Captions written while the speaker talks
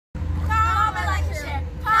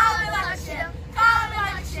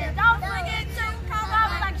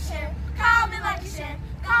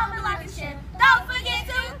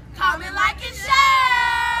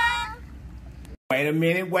Wait a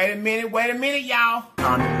minute, y'all.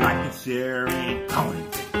 Comment, like, and share, and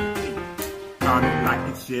comment. Comment, like,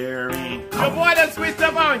 and share, and Your boy done switched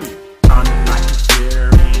up on you. comment, like, and share,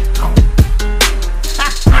 and comment.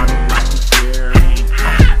 Comment, like, and share, and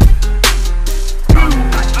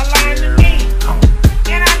comment, like, I and lied to share, me. and comment.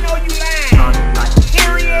 And I know you lying. Comment, like, and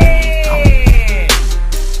share,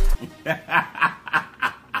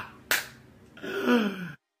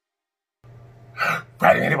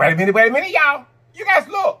 Period. Wait a minute, y'all. You guys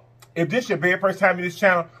look. If this is your very first time in this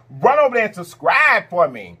channel, run over there and subscribe for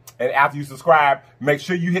me. And after you subscribe, make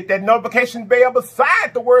sure you hit that notification bell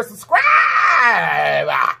beside the word subscribe,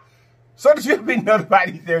 so that you'll be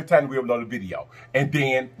notified every time we upload a video. And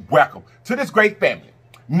then, welcome to this great family.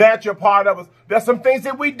 Now that you're a part of us, there's some things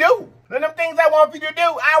that we do. And them things I want you to do,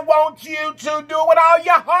 I want you to do it with all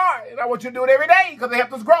your heart. And I want you to do it every day because it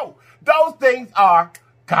helps us grow. Those things are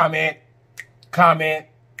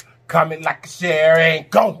comment, like, share, and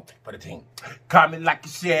go for the team. Comment, like,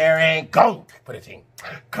 share, and go for the team.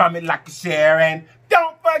 Comment, like, share, and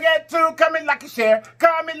don't forget to comment, like, share.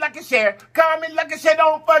 Comment, like, share. Comment, like, share.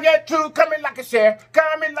 Don't forget to comment, like, share.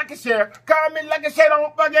 Comment, like, share. Comment, like, share.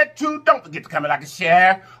 Don't forget to comment, like,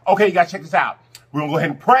 share. Okay, you guys, check this out. We're gonna go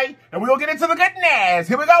ahead and pray, and we're gonna get into the goodness.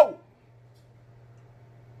 Here we go.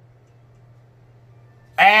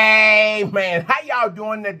 Amen. How y'all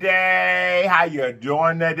doing today? How you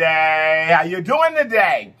doing today?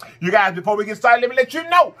 You guys, before we get started, let me let you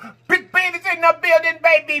know, Big Ben is in the building,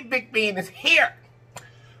 baby. Big Ben is here.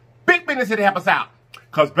 Big Ben is here to help us out.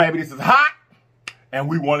 Because, baby, this is hot, and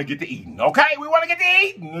we want to get to eating, okay? We want to get to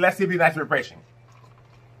eating. Let's see if it's nice and refreshing.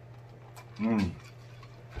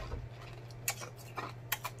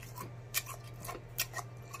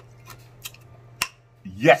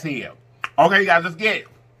 Yes, he is. Okay, you guys, let's get it.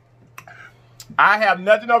 I have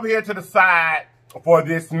nothing over here to the side for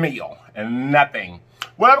this meal. And nothing.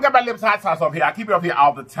 Well, I've got my LIPS hot sauce over here. I keep it over here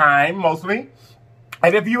all the time, mostly.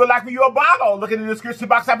 And if you would like for you a bottle, look in the description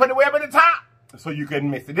box. I put it way up at the top so you can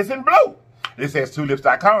miss it. It's in blue. It says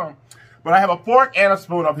 2lips.com. But I have a fork and a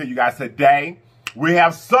spoon up here, you guys. Today, we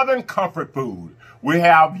have Southern comfort food. We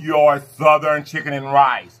have your Southern chicken and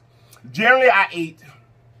rice. Generally, I eat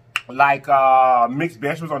like mixed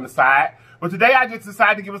vegetables on the side. But today I just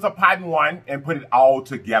decided to give us a pot in one and put it all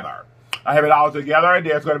together. I have it all together.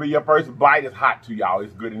 There's going to be your first bite. It's hot to y'all.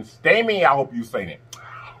 It's good and steamy. I hope you've seen it.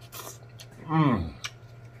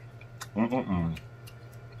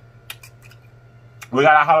 We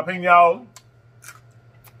got our jalapeno.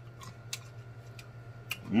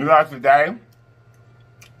 You guys today.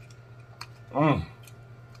 Y'all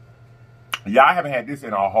haven't had this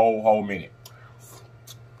in a whole minute.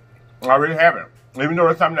 I really haven't. Even though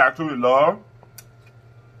it's something that I truly love.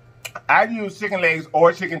 I use chicken legs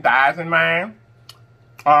or chicken thighs in mine.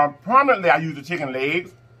 Prominently, I use the chicken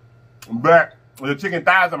legs. But the chicken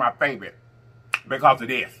thighs are my favorite. Because of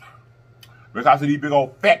this. Because of these big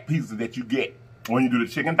old fat pieces that you get when you do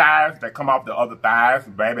the chicken thighs that come off the other thighs.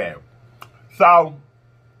 Baby. So,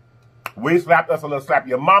 we slapped us a little slap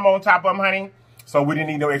your mama on top of them, honey. So we didn't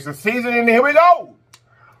need no extra seasoning. Here we go.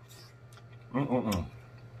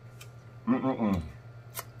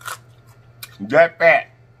 That fat.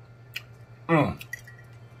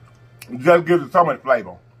 Just gives it so much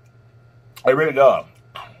flavor. It really does.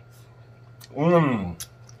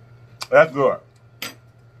 That's good.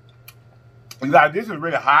 You guys, this is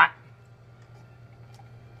really hot.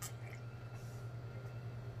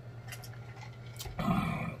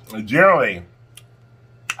 Generally,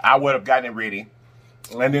 I would have gotten it ready.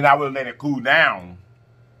 And then I would have let it cool down.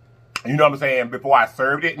 You know what I'm saying? Before I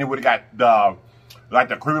served it, and it would have got the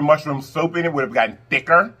creamy mushroom soup in it would have gotten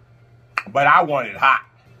thicker. But I wanted it hot.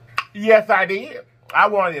 Yes, I did. I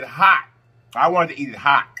wanted it hot. I wanted to eat it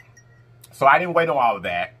hot. So I didn't wait on all of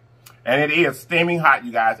that. And it is steaming hot,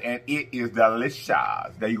 you guys, and it is delicious.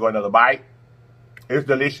 There you go, another bite. It's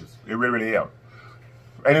delicious. It really, really is.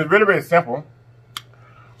 And it's really, really simple.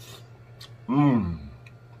 You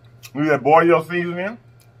just boil your seasoning.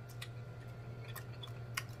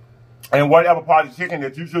 And whatever part of the chicken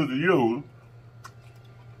that you choose to use,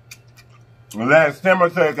 let it simmer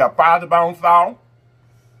till it got 5 to bone salt.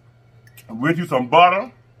 With you some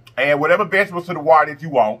butter. Add whatever vegetables to the water that you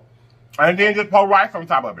want. And then just pour rice on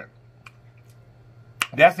top of it.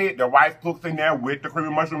 That's it. The rice cooks in there with the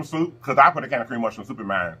creamy mushroom soup. Because I put a can of creamy mushroom soup in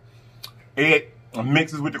mine. It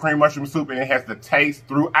mixes with the creamy mushroom soup and it has the taste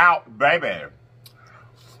throughout, baby.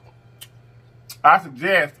 I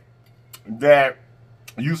suggest that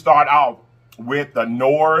you start off with the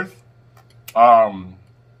Knorr's, the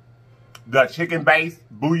chicken base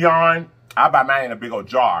bouillon. I buy mine in a big old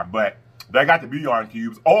jar, but they got the bouillon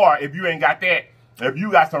cubes. Or if you ain't got that, if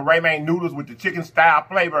you got some ramen noodles with the chicken style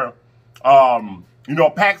flavor, you know,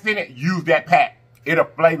 packs in it, use that pack. It'll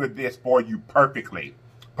flavor this for you perfectly.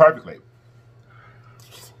 Perfectly.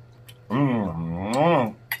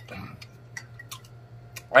 And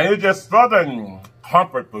it's just southern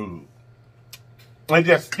comfort food. It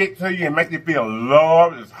just sticks to you and makes you feel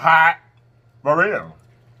loved. It's hot. For real.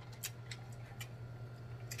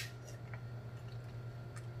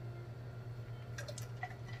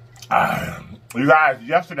 You guys,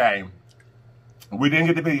 yesterday, we didn't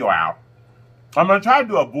get the video out. I'm going to try to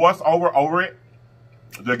do a voiceover over it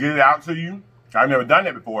to get it out to you. I've never done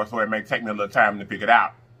that before, so it may take me a little time to pick it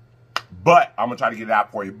out. But I'm going to try to get it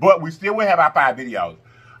out for you. But we still will have our 5 videos.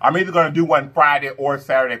 I'm either going to do one Friday or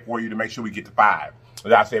Saturday for you to make sure we get to 5.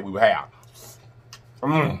 As I said we would have.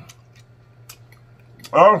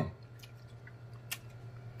 Oh.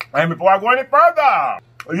 And before I go any further,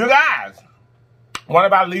 you guys, one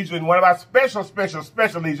of our Legion, one of our special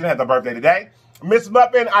Legion has a birthday today. Miss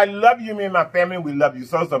Muffin, I love you, me and my family. We love you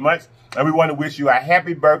so much. And we want to wish you a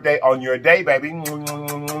happy birthday on your day, baby.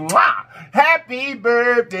 Happy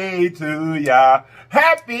birthday to ya.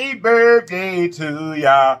 Happy birthday to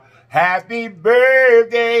ya. Happy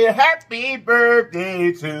birthday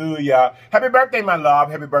to ya. Happy birthday, my love.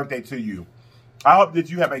 Happy birthday to you. I hope that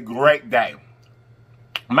you have a great day.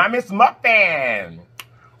 My Miss Muffin.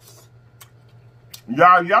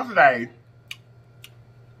 Y'all, yesterday,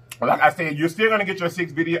 like I said, you're still gonna get your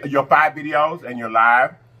 5 videos and your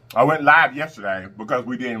live. I went live yesterday because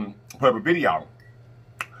we didn't put up a video.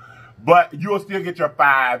 But you'll still get your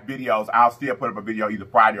 5 videos. I'll still put up a video either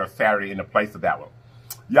Friday or Saturday in the place of that one.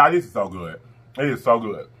 Y'all, this is so good. It is so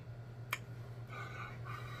good.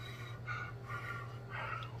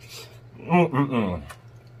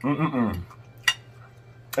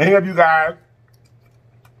 Any of you guys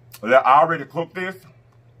that already cooked this,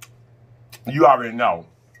 you already know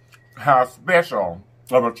how special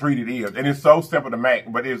of a treat it is. And it's so simple to make,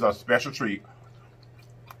 but it is a special treat.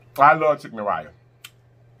 I love chicken and rice.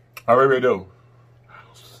 I really do.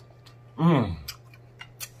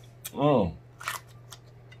 Oh.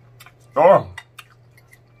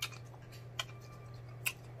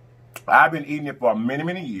 I've been eating it for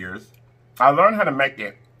many years. I learned how to make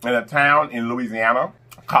it in a town in Louisiana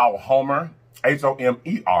called Homer,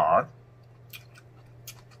 H-O-M-E-R,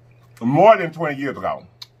 more than 20 years ago.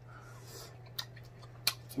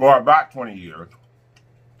 Or about 20 years.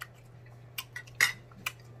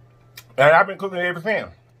 And I've been cooking it ever since.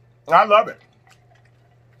 I love it.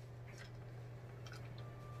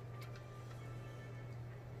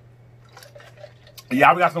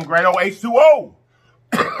 Yeah, we got some great old H2O.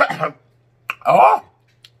 Oh,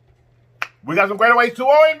 we got some great old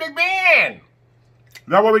H2O in Big Ben.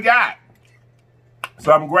 That's what we got.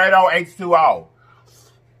 Some great old H2O.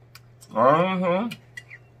 We're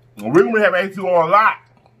going to have H2O a lot.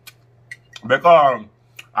 Because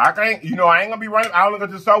I can't, you know, I ain't going to be running. I only go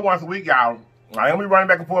to the store once a week, y'all. I ain't going to be running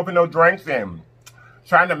back and forth with no drinks and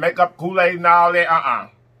trying to make up Kool-Aid and all that.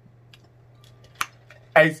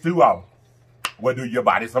 H2O will do your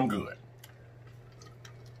body some good.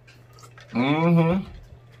 I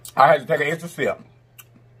had to take an extra sip.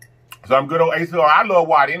 Some good old H2O. I love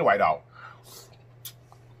water anyway, though.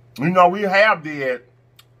 You know, we have did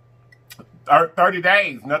 30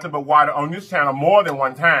 days, nothing but water on this channel more than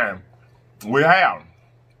one time. We have.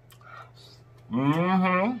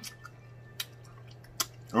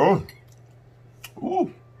 Oh.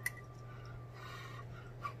 Ooh.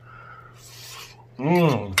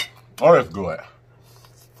 Oh, that's good.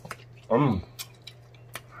 Y'all,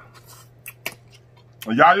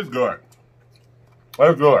 it's good.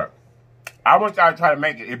 That's good. I want y'all to try to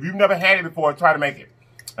make it. If you've never had it before, try to make it.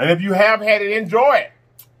 And if you have had it, enjoy it.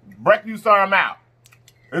 Break you some out.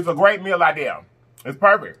 It's a great meal idea. It's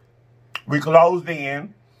perfect. We closed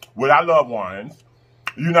in with our loved ones.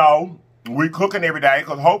 You know, we cooking every day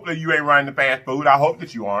because hopefully you ain't running the fast food. I hope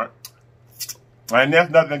that you aren't. And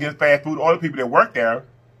there's nothing against fast food or the people that work there.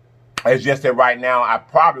 It's just that right now,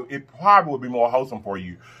 it probably would be more wholesome for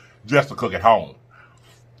you just to cook at home.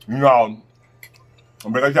 You know,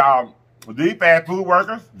 because y'all, these fast food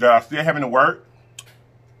workers that are still having to work,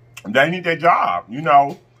 they need their job, you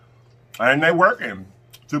know, and they're working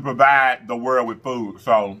to provide the world with food.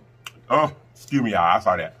 So, excuse me, y'all, I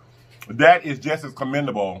saw that. That is just as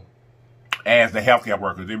commendable as the healthcare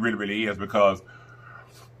workers. It really, really is, because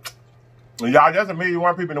y'all, there's 1 million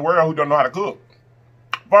people in the world who don't know how to cook.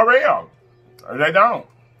 For real. They don't.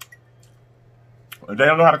 They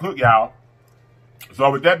don't know how to cook, y'all. So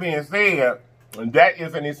with that being said, that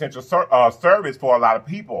is an essential service for a lot of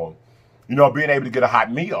people. You know, being able to get a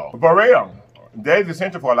hot meal. For real. That is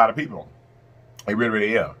essential for a lot of people. It really,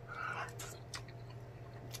 really is.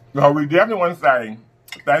 So we definitely want to say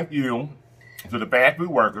thank you to the fast food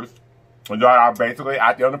workers that are basically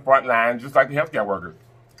out there on the front line, just like the healthcare workers.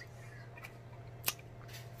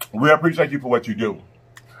 We appreciate you for what you do.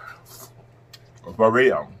 For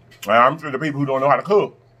real. And I'm sure the people who don't know how to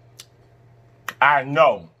cook, I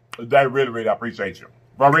know they really, really appreciate you.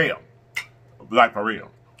 For real. Like, for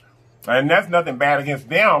real. And that's nothing bad against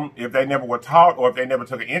them if they never were taught or if they never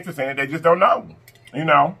took an interest in it. They just don't know. You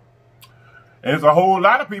know? And there's a whole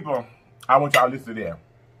lot of people, I want y'all to listen to them.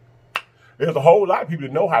 There's a whole lot of people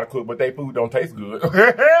that know how to cook, but their food don't taste good. Hey,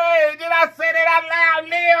 did I say that out loud,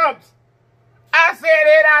 Lips? I said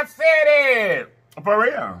it. For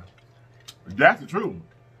real. That's the truth.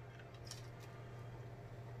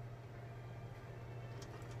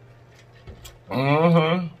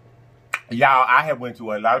 Y'all, I have went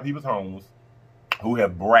to a lot of people's homes who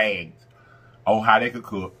have bragged on how they could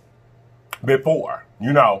cook before,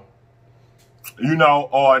 you know,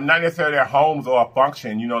 or not necessarily their homes or a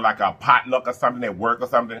function, you know, like a potluck or something at work or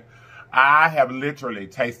something. I have literally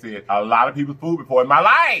tasted a lot of people's food before in my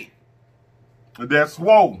life. They're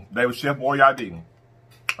swole. They were Chef Boyardee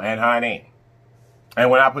and honey. And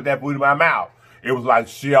when I put that food in my mouth, it was like,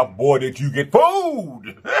 Chef, boy, did you get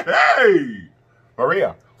food? Hey, for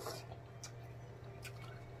real.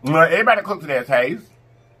 Everybody cooks to their taste.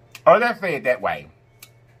 Or let's say it that way.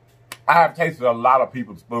 I have tasted a lot of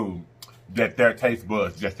people's food that their taste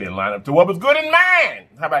buds just didn't line up to what was good in mine.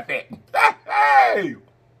 How about that? Hey!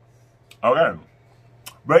 Okay.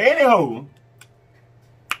 But anywho,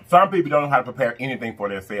 some people don't know how to prepare anything for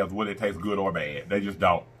themselves, whether it tastes good or bad. They just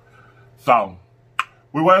don't. So,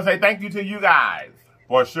 we want to say thank you to you guys,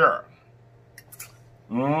 for sure.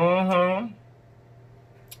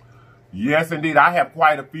 Yes, indeed. I have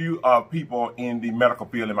quite a few people in the medical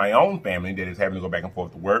field in my own family that is having to go back and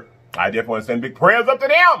forth to work. I definitely want to send big prayers up to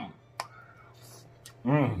them.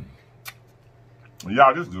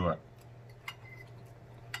 Y'all, this is good.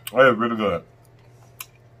 It is really good.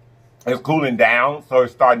 It's cooling down, so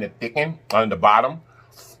it's starting to thicken on the bottom.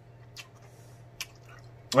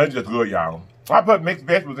 It's just good, y'all. I put mixed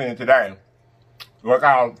vegetables in it today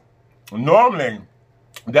because normally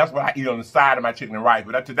that's what I eat on the side of my chicken and rice.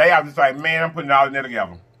 But today I was just like, man, I'm putting it all in there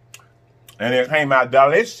together. And it came out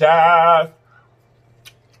delicious. I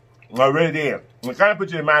really did. It kind of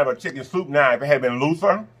put you in mind of a chicken soup now. If it had been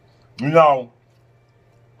looser, you know,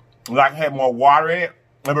 like had more water in it,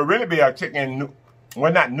 it would really be a chicken,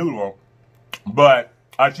 well, not noodle, but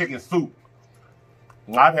a chicken soup.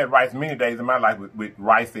 I've had rice many days in my life with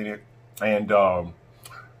rice in it. And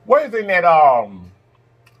what is in that,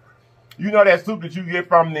 you know, that soup that you get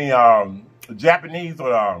from the Japanese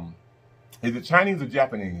or, is it Chinese or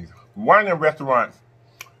Japanese? One of them restaurants,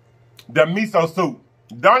 the miso soup.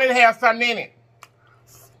 Don't it have something in it?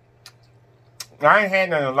 I ain't had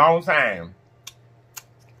none in a long time.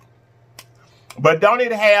 But don't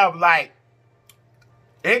it have, like,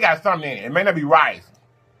 it got something in it. It may not be rice,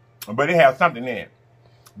 but it has something in it.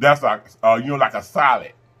 That's like, you know, like a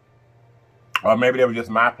solid. Or maybe that was just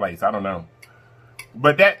my place. I don't know.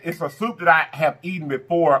 But that it's a soup that I have eaten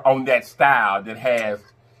before on that style that has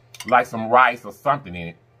like some rice or something in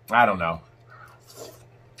it. I don't know.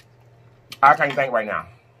 I can't think right now.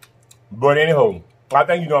 But anywho, I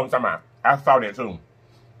think you know what I'm talking about. I saw that too.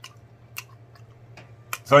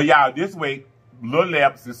 So y'all, this week,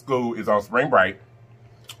 LIFELINE school is on spring break.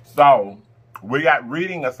 So we got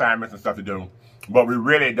reading assignments and stuff to do. But we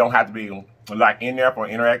really don't have to be like in there for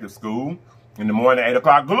interactive school. In the morning, 8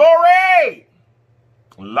 o'clock. Glory!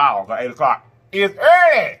 Lord, 8 o'clock. It's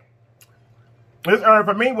early. It's early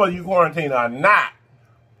for me whether you quarantine or not.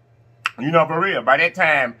 You know, for real. By that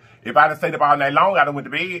time, if I'd have stayed up all night long, I'd have went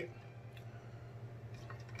to bed.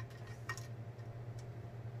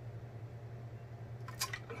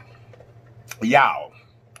 Y'all,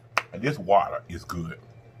 this water is good.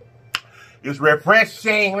 It's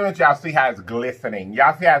refreshing. Let y'all see how it's glistening.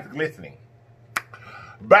 Y'all see how it's glistening.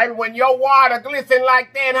 Baby, when your water glisten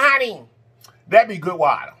like that, honey, that be good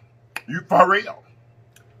water. You for real.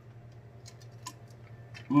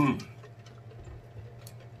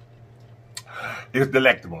 It's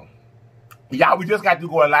delectable. Y'all, we just got to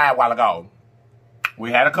go live a while ago.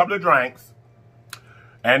 We had a couple of drinks.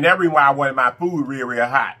 And that's why I wanted my food real, real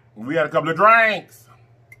hot. We had a couple of drinks.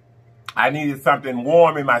 I needed something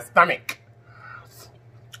warm in my stomach.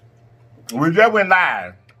 We just went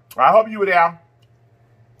live. I hope you were there.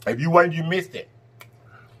 If you weren't, you missed it.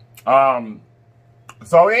 So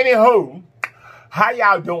anywho, how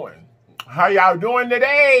y'all doing? How y'all doing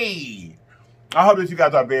today? I hope that you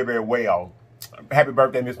guys are very, very well. Happy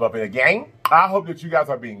birthday, Miss Buffett, again. I hope that you guys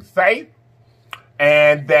are being safe.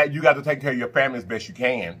 and that you guys are taking care of your family as best you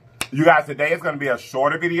can. You guys, today is going to be a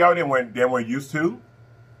shorter video than we're used to.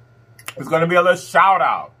 It's going to be a little shout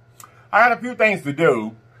out. I got a few things to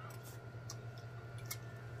do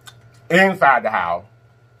inside the house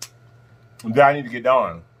that I need to get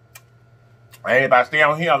done. And if I stay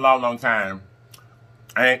on here a long time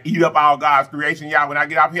and eat up all God's creation, y'all, when I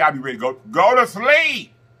get out here, I'll be ready to go to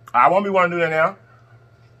sleep. I won't be wanting to do that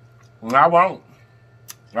now. I won't.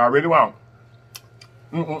 I really won't.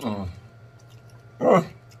 Y'all,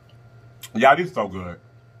 this is so good.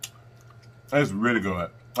 It's really good.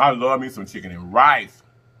 I love me some chicken and rice.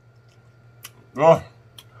 Oh.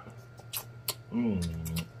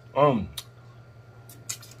 Oh.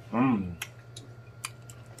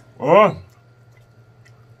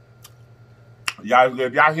 Y'all,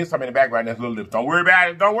 if y'all hear something in the background, that's Little Lips. Don't worry about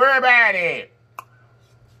it. Don't worry about it.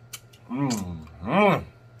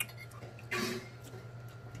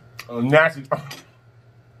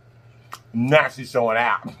 Now she's showing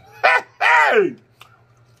out. Hey!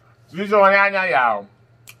 She's showing out now, y'all.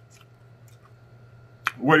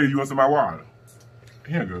 What is you want some of my water?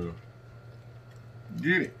 Here, girl.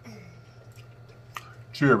 Get it.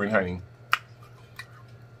 Cheering, honey.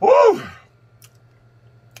 Woo!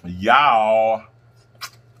 Y'all.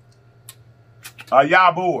 Are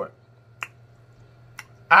y'all bored?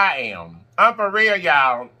 I am. I'm for real,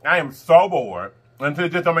 y'all. I am so bored. Until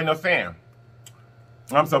it just don't make no sense.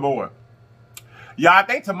 I'm so bored. Y'all, I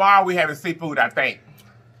think tomorrow we having seafood, I think.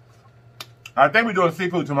 I think we're doing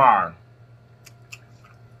seafood tomorrow.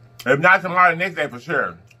 If not tomorrow, the next day for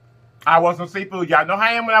sure. I want some seafood. Y'all know how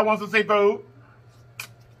I am when I want some seafood.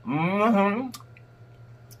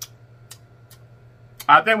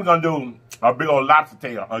 I think we're going to do a big old lobster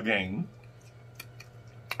tail again.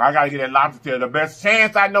 I got to get that lobster tail the best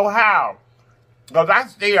chance I know how. Because I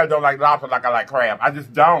still don't like lobster like I like crab. I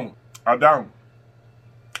just don't. I don't.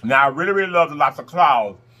 Now, I really, really love the lobster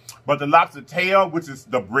claws. But the lobster tail, which is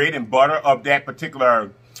the bread and butter of that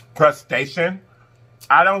particular crustacean,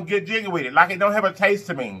 I don't get jiggy with it. Like, it don't have a taste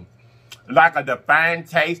to me. Like a defined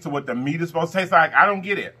taste to what the meat is supposed to taste like. I don't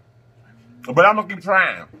get it. But I'm going to keep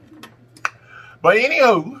trying. But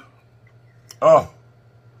anywho, y'all,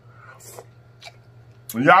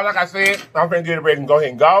 like I said, I'm going to get ready and go ahead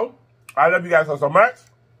and go. I love you guys so much.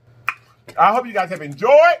 I hope you guys have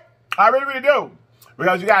enjoyed. I really, really do.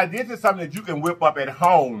 Because you guys, this is something that you can whip up at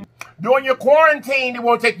home. During your quarantine, it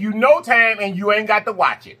won't take you no time and you ain't got to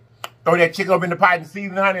watch it. Throw that chicken up in the pot and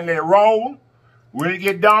season, honey, and let it roll. When it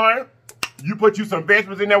get done, you put you some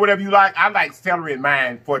vegetables in there, whatever you like. I like celery in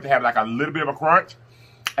mine for it to have like a little bit of a crunch.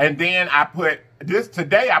 And then I put,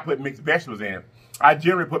 today I put mixed vegetables in it. I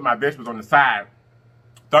generally put my vegetables on the side.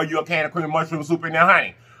 Throw you a can of cream and mushroom soup in there,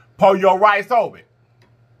 honey. Pour your rice over it.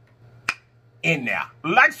 In there.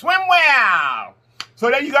 Like swimwear. So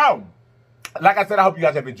there you go. Like I said, I hope you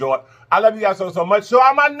guys have enjoyed. I love you guys so much. So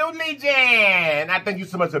I'm my new legion. I thank you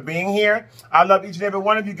so much for being here. I love each and every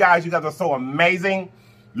one of you guys. You guys are so amazing.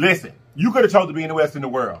 Listen, you could have chosen to be anywhere else in the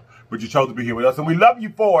world, but you chose to be here with us, and we love you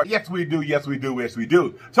for it. Yes, we do. Yes, we do. Yes, we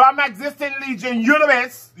do. So I'm my existing legion. You're the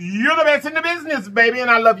best. You're the best in the business, baby,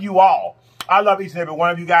 and I love you all. I love each and every one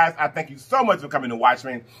of you guys. I thank you so much for coming to watch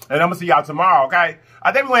me, and I'm going to see y'all tomorrow, okay?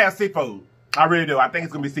 I think we're going to have seafood. I really do. I think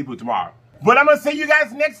it's going to be seafood tomorrow. But I'm going to see you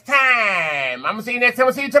guys next time. I'm going to see you next time.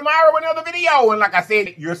 I'm going to see you tomorrow with another video. And like I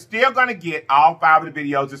said, you're still going to get all 5 of the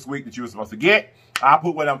videos this week that you were supposed to get. I'll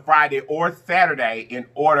put one on Friday or Saturday in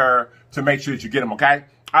order to make sure that you get them, okay?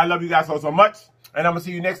 I love you guys so much. And I'm going to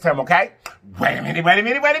see you next time, okay? Wait a minute,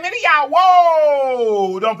 y'all.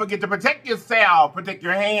 Whoa! Don't forget to protect yourself. Protect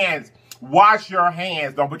your hands. Wash your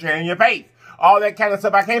hands. Don't put your hand in your face. All that kind of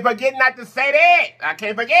stuff. I can't forget not to say that. I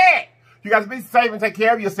can't forget. You guys be safe and take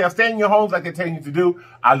care of yourself. Stay in your homes like they're telling you to do.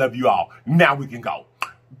 I love you all. Now we can go.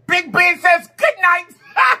 Big Ben says good night.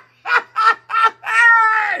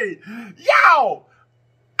 Hey! Yo!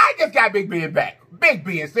 I just got Big Ben back. Big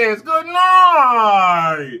Ben says good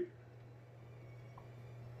night.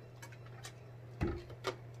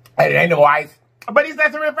 It ain't no ice, but it's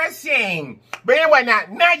nice and refreshing. But anyway,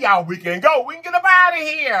 now y'all, we can go. We can get up out of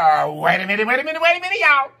here. Wait a minute,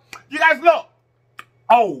 y'all. You guys look.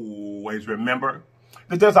 Always remember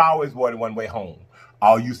that there's always more than one way home.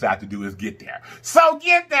 All you have to do is get there. So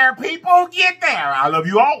get there, people. Get there. I love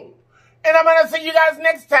you all. And I'm going to see you guys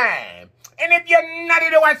next time. And if you're not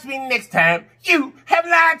here to watch me next time, you have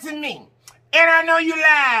lied to me. And I know you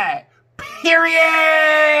lied. Period.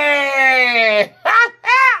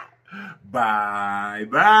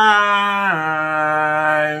 Bye-bye.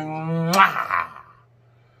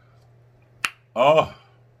 Oh.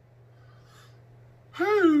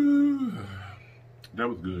 That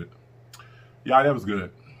was good. Yeah. Y'all, that was good.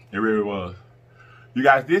 It really was. You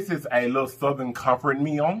guys, this is a little Southern comfort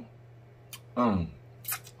meal. No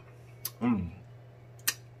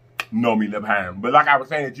meat left hand. But like I was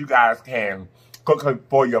saying, that you guys can cook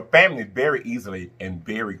for your family very easily and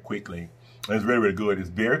very quickly. It's really, really good. It's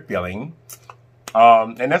very filling.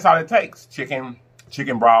 And that's all it takes. Chicken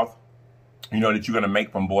broth, you know, that you're going to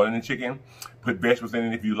make from boiling the chicken. Put vegetables in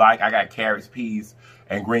it if you like. I got carrots, peas,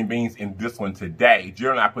 and green beans in this one today.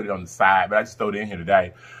 Generally, I put it on the side, but I just throw it in here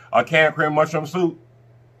today. A can of cream mushroom soup,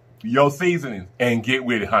 your seasoning, and get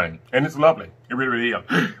with it, honey. And it's lovely. It really, really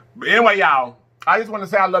is. But anyway, y'all, I just want to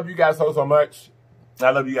say I love you guys so, so much.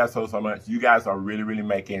 I love you guys so, so much. You guys are really, really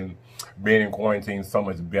making being in quarantine so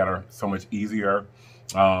much better, so much easier.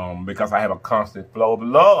 Because I have a constant flow of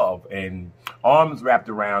love and arms wrapped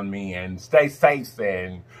around me, and stay safe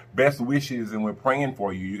and best wishes, and we're praying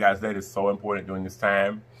for you. You guys, that is so important during this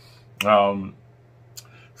time.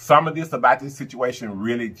 Some of this about this situation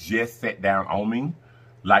really just sat down on me,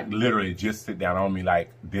 like literally just sit down on me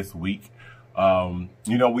like this week. You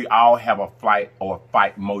know, we all have a flight or a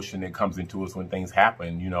fight motion that comes into us when things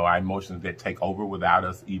happen. You know, our emotions that take over without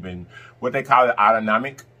us even, what they call it,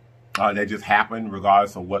 autonomic. That just happen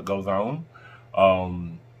regardless of what goes on.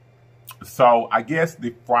 So I guess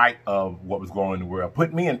the fright of what was going on in the world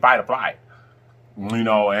put me in fight or flight, you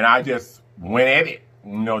know, and I just went at it,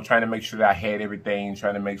 you know, trying to make sure that I had everything,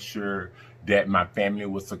 trying to make sure that my family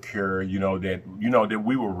was secure, you know, that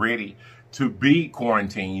we were ready to be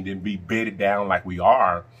quarantined and be bedded down like we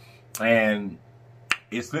are. And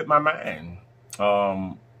it slipped my mind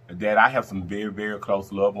that I have some very, very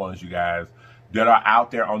close loved ones, you guys, that are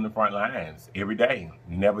out there on the front lines every day.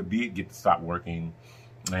 Never did get to stop working.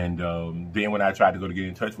 And then when I tried to go to get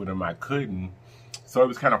in touch with them, I couldn't. So it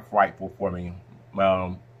was kind of frightful for me.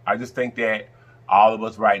 I just think that all of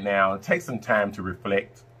us right now, take some time to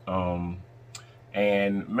reflect.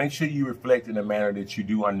 And make sure you reflect in a manner that you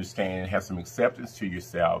do understand and have some acceptance to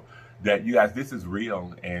yourself. That, you guys, this is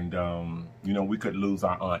real. And, you know, we could lose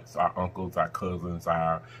our aunts, our uncles, our cousins,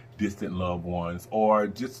 our distant loved ones, or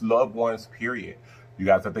just loved ones, period. You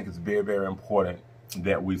guys, I think it's very, very important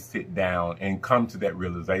that we sit down and come to that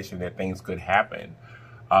realization that things could happen.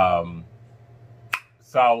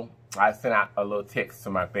 So I sent out a little text to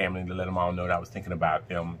my family to let them all know that I was thinking about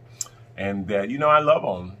them. And that, you know, I love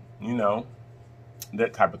them, you know,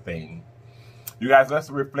 that type of thing. You guys, let's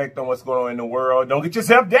reflect on what's going on in the world. Don't get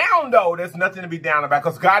yourself down, though. There's nothing to be down about,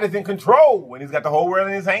 because God is in control and he's got the whole world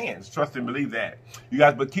in his hands. Trust and believe that. You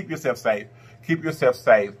guys, but keep yourself safe. Keep yourself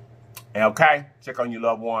safe. And okay, check on your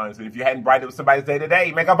loved ones. And if you hadn't brightened up somebody's day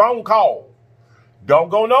today, make a phone call. Don't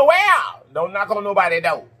go nowhere. Don't knock on nobody's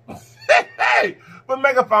door. But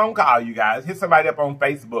make a phone call, you guys. Hit somebody up on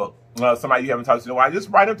Facebook. Somebody you haven't talked to in a while. Just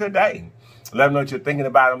write up their day. Let them know that you're thinking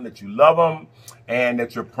about them, that you love them, and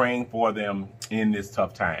that you're praying for them in this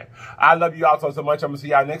tough time. I love you all so, so much. I'm going to see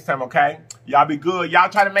y'all next time, okay? Y'all be good. Y'all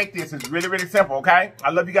try to make this. It's really, really simple, okay? I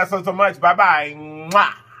love you guys so, so much. Bye-bye.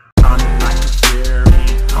 Mwah.